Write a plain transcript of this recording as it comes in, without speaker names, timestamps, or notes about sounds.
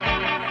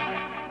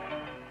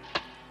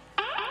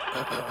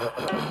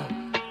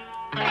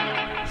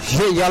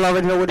Yeah, y'all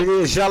already know what it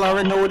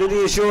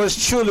is.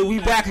 Yours truly. We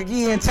back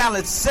again.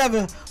 Talent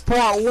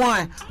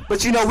 7.1.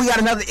 But you know, we got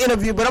another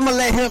interview. But I'm going to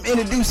let him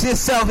introduce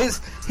himself.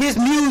 His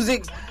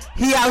music.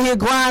 He out here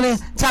grinding.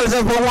 Talent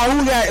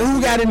 7.1.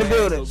 Who got in the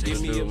building?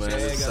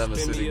 It's 7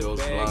 City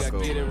Goes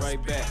Blanco.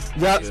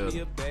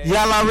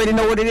 Y'all already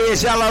know what it is.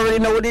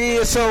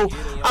 So I'm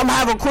going to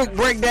have a quick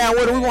breakdown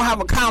with it. We're going to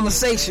have a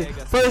conversation.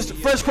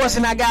 First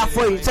question I got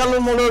for you. Tell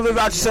them a little bit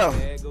about yourself.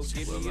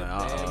 Well, man, I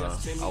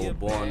was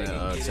born in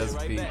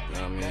Chesapeake, you know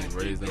what I mean,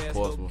 raised in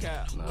Portsmouth,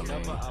 you know what I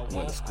mean,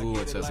 went to school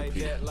in Chesapeake,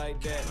 you know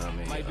what I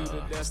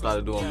mean, I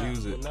started doing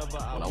music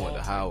when I went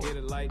to Howard,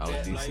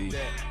 DC, you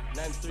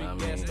know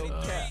what I mean,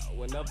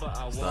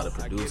 started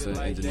producing,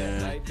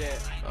 engineering,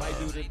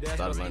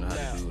 started learning how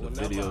to do the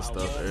video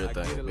stuff,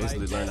 everything,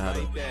 basically learning how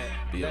to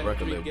be a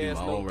record label, be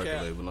my own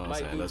record label, you know what I'm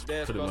saying, that's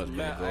pretty much been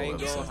the goal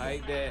ever since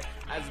then.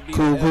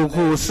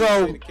 Cool.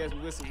 So,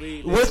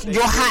 what's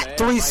your hot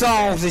 3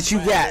 songs that you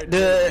got?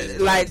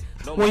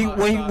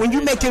 When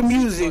you make your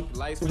music,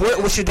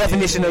 what's your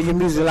definition of your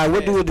music? Like,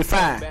 what do it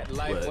define?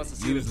 Well,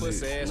 usually,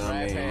 you know what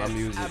I mean, my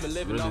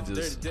music really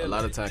just, a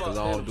lot of times, because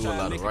I don't do a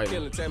lot of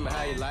writing,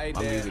 my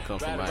music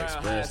comes from my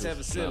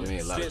experiences, you know what I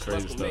mean, a lot of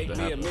crazy stuff that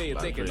happened, a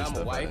lot of crazy stuff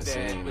that I've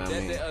seen, you know what I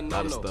mean, a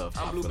lot of stuff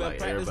I feel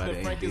like everybody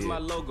ain't did,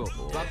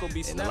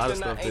 and a lot of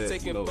stuff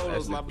that, you know, actually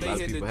a lot of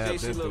people have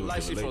been through can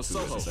relate to at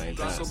the same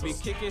time, so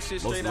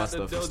most of my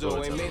stuff is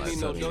storytelling, like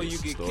telling you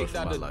stories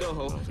from my life, you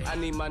know what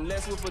I'm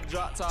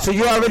saying? So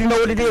you already know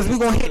what it is. We're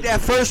going to hit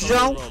that first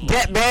jump,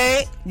 that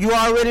bag. You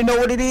already know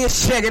what it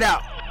is. Check it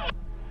out.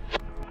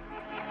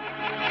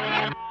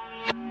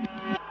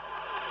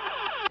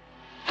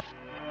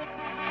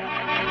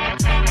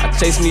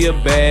 Chase me a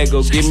bag,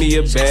 go give me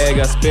a bag.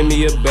 I spin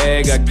me a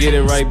bag, I get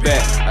it right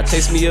back. I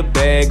chase me a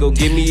bag, go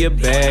give me a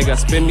bag. I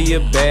spin me a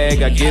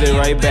bag, I get it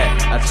right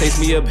back. I chase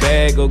me a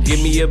bag, go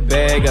give me a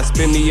bag. I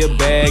spin me a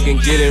bag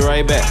and get it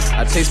right back.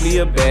 I chase me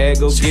a bag,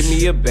 go give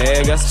me a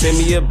bag. I spin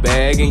me a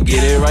bag and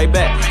get it right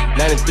back.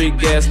 93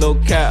 gas, no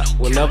cap.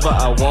 Whenever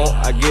I want,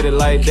 I get it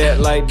like that,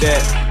 like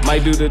that.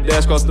 Might do the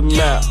dash across the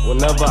map.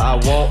 Whenever I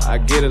want, I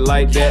get it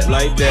like that,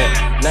 like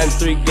that.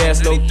 93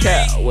 gas, no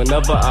cap.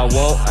 Whenever I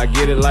want, I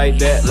get it like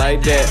that, like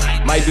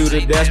that. Might do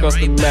the dash across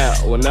the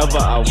map. Whenever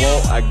I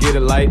want, I get it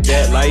like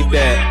that, like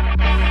that.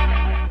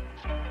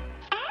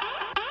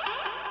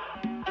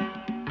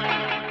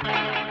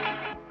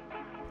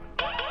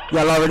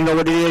 Y'all already know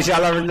what it is.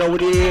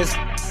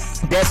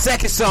 That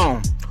second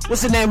song.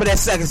 What's the name of that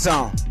second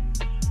song?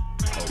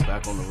 Oh,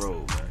 Back on the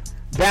Road, man.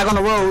 Back on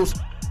the Road.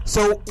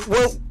 So,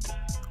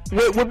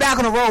 we're Back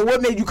on the Road.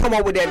 What made you come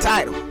up with that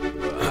title?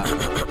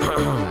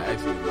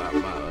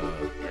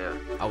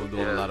 I was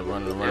doing a lot of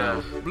running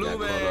around, got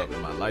caught up,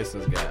 and my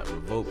license got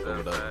revoked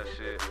over there.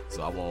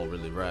 So I wasn't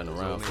really riding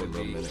around for a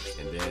little minute,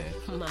 and then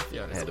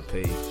I had to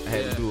pay. I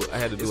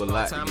had to do a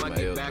lot to get my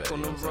L's back. You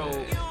know what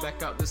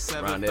I'm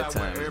saying? Around that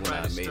time is when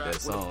I made that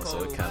song,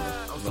 so it kind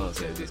of, you know what I'm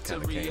saying, just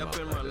kind of came out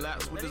like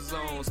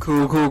that.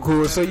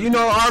 Cool. So you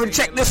know, already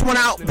check this one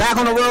out. Back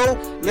on the Road.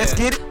 Let's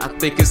get it. I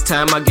think it's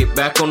time I get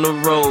back on the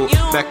road.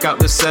 Back out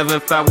the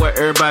 7-5 where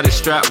everybody's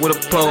strapped with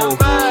a pole.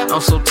 I'm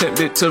so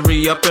tempted to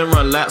re-up and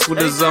run laps with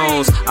the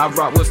zones. I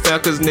rock with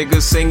Falcons,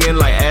 niggas singing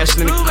like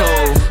Ashley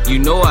Nicole. You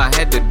know I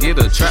had to get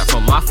a trap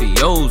from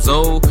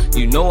mafioso.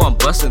 You know I'm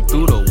busting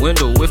through the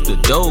window with the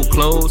door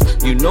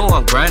closed. You know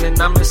I'm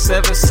grinding, I'm in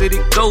 7 City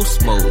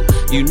Ghost mode.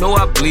 You know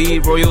I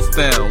bleed Royal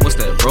Fam, what's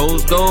that,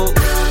 rose gold?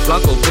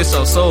 Blanco bitch,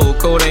 I'm so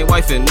cold, ain't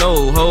wifing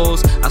no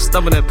hoes. I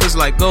stumble that pussy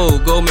like go,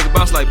 make it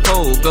bounce like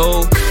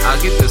pogo. I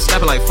get to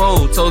snapping like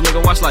photos,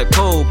 nigga watch like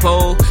po.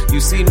 You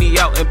see me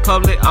out in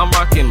public, I'm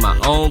rocking my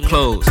own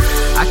clothes.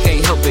 I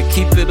can't help but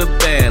keep it a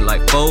band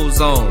like 4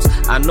 zones.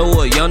 I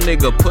know a young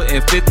nigga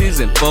putting 50s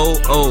and 4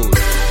 O's.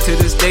 To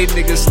this day,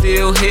 niggas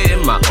still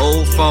hitting my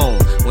old phone.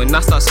 When I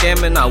start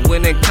scamming, I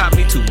went and caught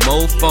me 2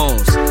 more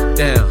phones.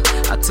 Damn,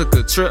 I took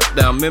a trip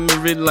down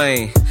memory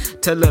lane.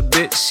 Tell that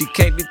bitch she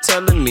can't be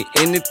telling me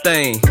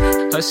anything.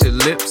 Hush your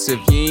lips if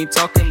you ain't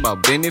talking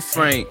about Benny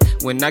Frank.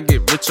 When I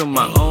get rich on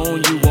my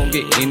own, you won't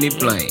get any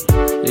blame.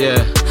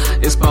 Yeah,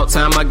 it's about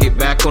time I get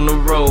back on the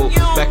road.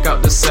 Back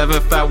out the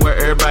 7-5 where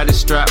everybody's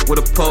strapped with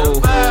a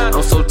pole.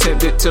 I'm so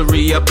tempted to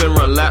re-up and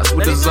run laps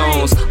with the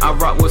zones. I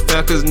rock with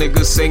Falcons,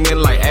 niggas singing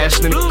like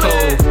Ashley Nicole.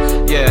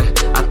 Yeah,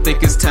 I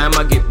think it's time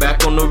I get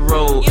back on the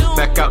road.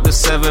 Back out the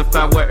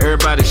 7-5 where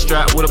everybody's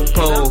strapped with a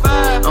pole.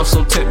 I'm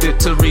so tempted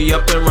to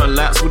re-up and run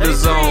laps with the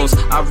zones.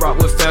 I rock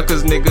with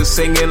Falcons, niggas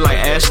singing like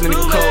Ashley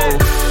Nicole.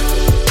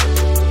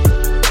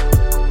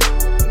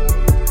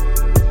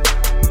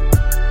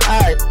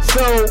 Alright,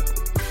 so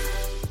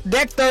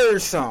that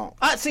third song.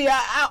 I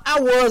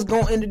was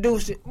gonna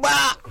introduce it,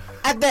 but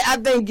I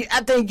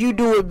think you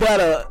do it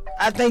better.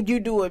 I think you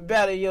do it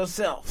better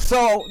yourself.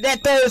 So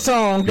that third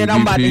song that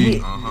I'm about to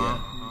hit.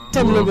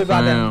 Tell me a little bit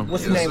about that.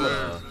 What's the name of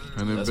it?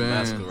 That's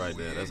Master right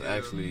there. That's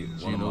actually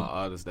one of my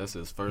artists. That's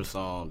his first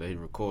song that he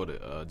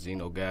recorded,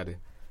 Gino Gotti.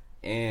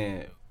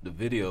 And the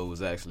video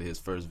was actually his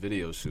first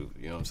video shoot.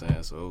 You know what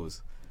I'm saying? So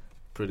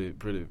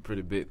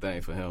pretty big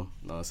thing for him.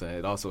 You know what I'm saying?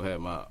 It also had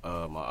my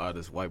my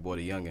artist, White Boy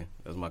the Youngin'.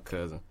 That's my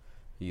cousin.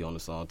 He on the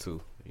song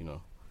too, you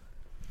know.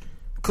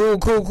 Cool.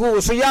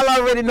 So y'all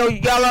already know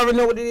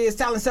what it is.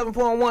 Talent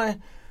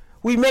 7.1.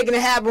 We making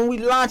it happen. We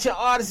launching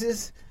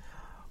artists.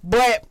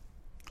 But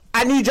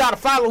I need y'all to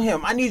follow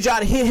him. I need y'all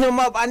to hit him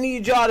up. I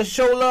need y'all to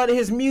show love to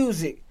his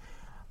music.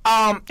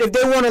 If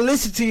they want to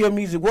listen to your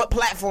music, what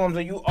platforms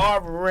are you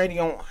already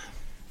on?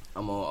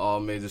 I'm on all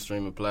major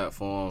streaming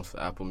platforms: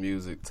 Apple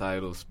Music,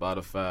 Tidal,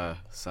 Spotify,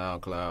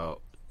 SoundCloud,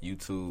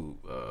 YouTube,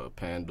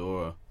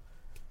 Pandora,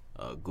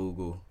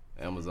 Google,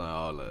 Amazon,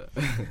 all that.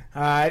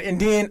 All right, and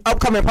then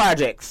upcoming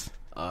projects.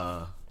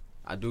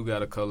 I do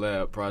got a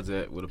collab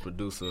project with a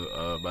producer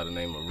by the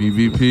name of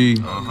BVP.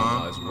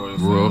 It's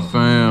Royal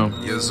Fam.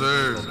 Yes,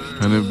 sir.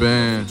 100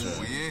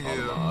 Bands.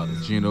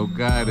 Gino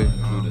got it.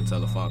 Including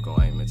Telefonco.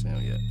 I ain't mentioned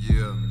him yet.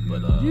 Yeah.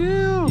 But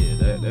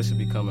that should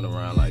be coming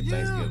around like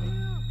Thanksgiving.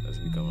 That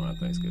should be coming around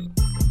Thanksgiving.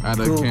 I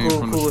done came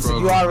from the struggle. So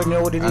you already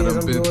know what it is. I done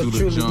I'm been doing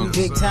through the truly jungle.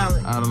 DJ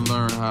Talent. I done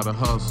learned how to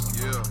hustle.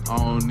 Yeah. I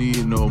don't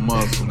need no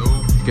muscle. Nope.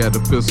 Got the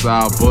pistol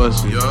out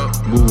busting.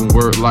 Yup. Moving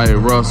work like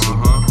Russell.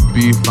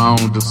 Beef, I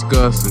don't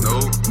discuss it.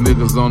 Nope.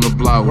 Niggas on the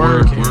block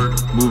working. Work.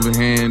 Moving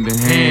hand in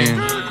hand.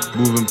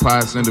 Moving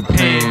pots in the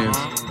pans.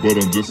 But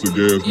I'm just a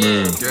gas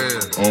man.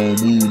 Gas. I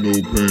don't move no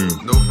pan.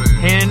 No pain.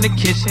 Hand in the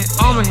kitchen,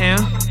 on my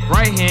hand.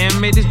 Right hand,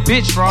 made this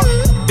bitch rock.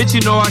 Bitch, you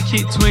know I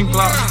keep twin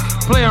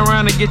glocks. Play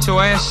around and get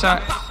your ass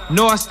shot.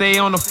 Know I stay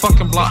on the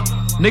fucking block.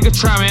 Nigga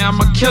try me,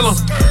 I'ma kill him.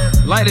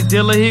 Like the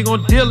dealer, he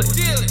gon' deal it.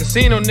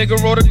 Casino nigga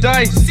roll the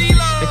dice.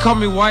 They call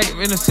me white,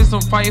 in the system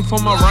fighting for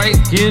my right.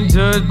 Getting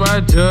judged by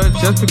a judge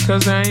just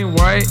because I ain't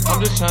white. I'm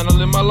just trying to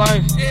live my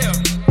life.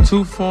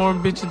 2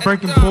 foreign bitches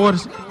breaking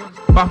borders.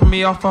 Bopping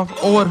me off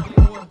order.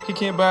 He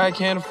can't buy, I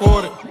can't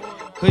afford it.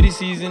 Hoodie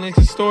season, it's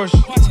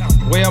extortion.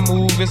 Way I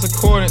move, it's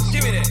accordance.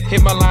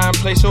 Hit my line,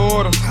 place your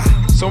order.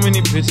 So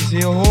many bitches,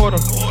 he a hoarder.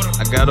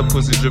 I got a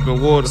pussy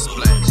dripping water.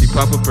 She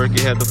pop a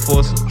perky, had to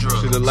force her.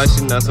 She look like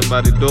she not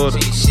somebody's daughter.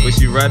 When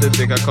she ride the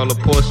dick, I call her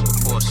Porsche.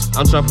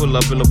 I'm tryna pull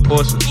up in a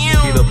Porsche.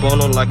 Heat up on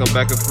her like I'm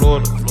back in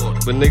Florida.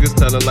 But niggas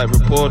tellin' like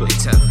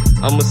reporters.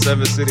 I'm a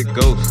 7-city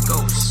ghost.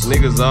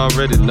 Niggas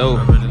already know.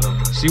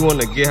 She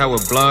wanna get high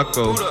with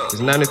Blanco.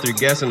 It's 93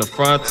 gas in the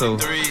Fronto.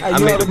 I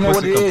make the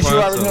pussy come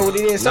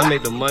pronto. I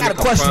make the money come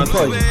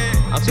pronto.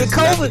 I'm just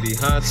Anthony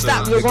Honcho.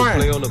 Stop your grind.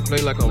 Play on the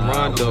play like I'm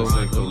Rondo.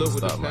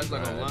 Stop my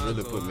grind. It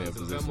really put me in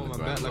position to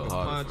grind a little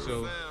harder.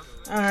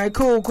 All right,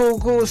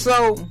 cool.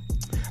 So,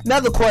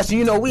 another question.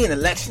 You know, we in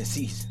election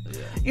season.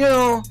 You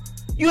know,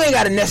 you ain't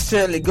got to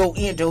necessarily go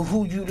into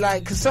who you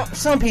like, because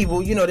some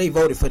people, you know, they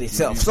voted for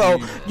themselves. So,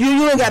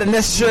 you ain't got to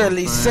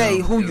necessarily say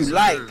who you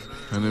like.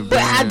 But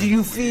how do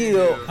you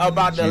feel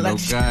about the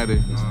election?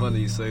 It's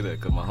funny you say that,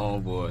 because my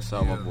homeboy,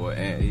 shout my boy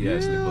Ant, he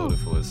actually voted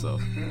for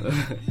himself.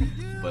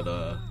 But,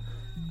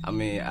 I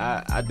mean,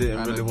 I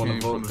didn't really want to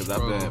vote because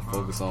I've been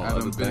focused on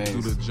other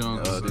things this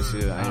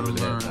year. I ain't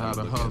really had time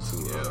to look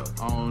into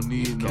I don't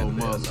need no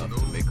muscle.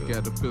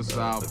 Got the pistol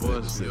out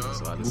busting.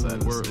 So I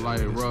decided to work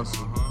like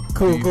Russell.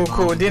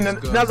 Cool. Then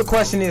another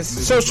question is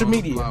social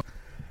media.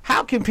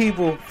 How can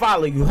people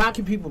follow you? How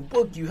can people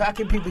book you? How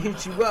can people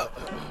hit you up,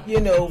 you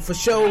know, for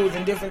shows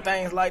and different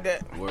things like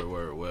that?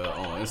 Word. Well,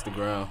 on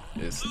Instagram,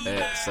 it's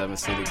at 7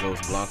 City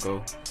Ghost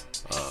Blanco.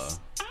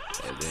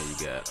 And then you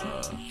got,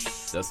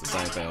 that's the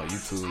same thing on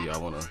YouTube.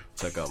 Y'all want to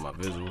check out my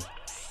visual.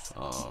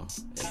 And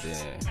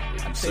then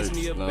if you search,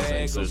 you know what I'm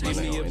saying, search my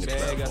name on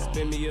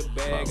any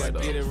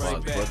platform. As far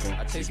as booking,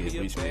 you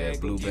can reach me at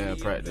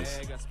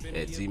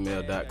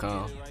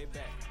bluebandpractice@gmail.com.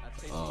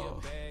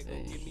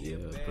 And yeah,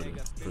 pretty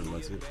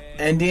much it.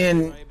 And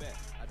then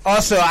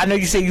also, I know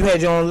you said you had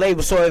your own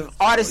label. So if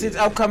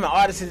upcoming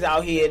artists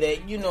out here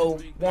that, you know,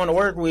 want to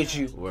work with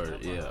you. Word,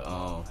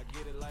 yeah.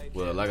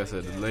 Well, like I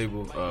said, the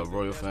label,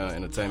 Royal Fam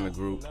Entertainment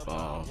Group,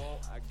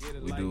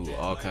 we do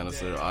all kind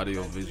of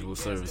audio visual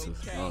services.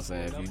 You know what I'm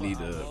saying? If you need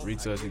to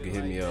reach us, you can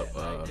hit me up.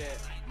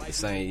 The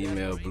same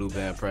email,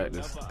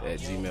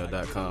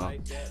 bluebandpractice@gmail.com.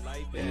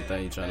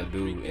 Anything you're trying to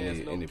do,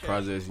 any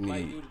projects you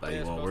need, like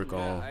you want to work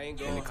on,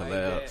 any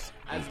collabs,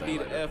 anything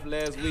like that.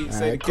 Last week,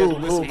 say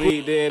cool.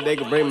 weed, then they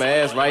can bring my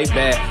ass right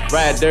back.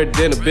 Ride dirt,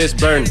 then a bitch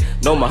burning.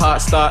 Know my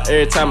heart start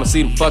every time I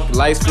see the fucking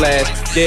lights flash.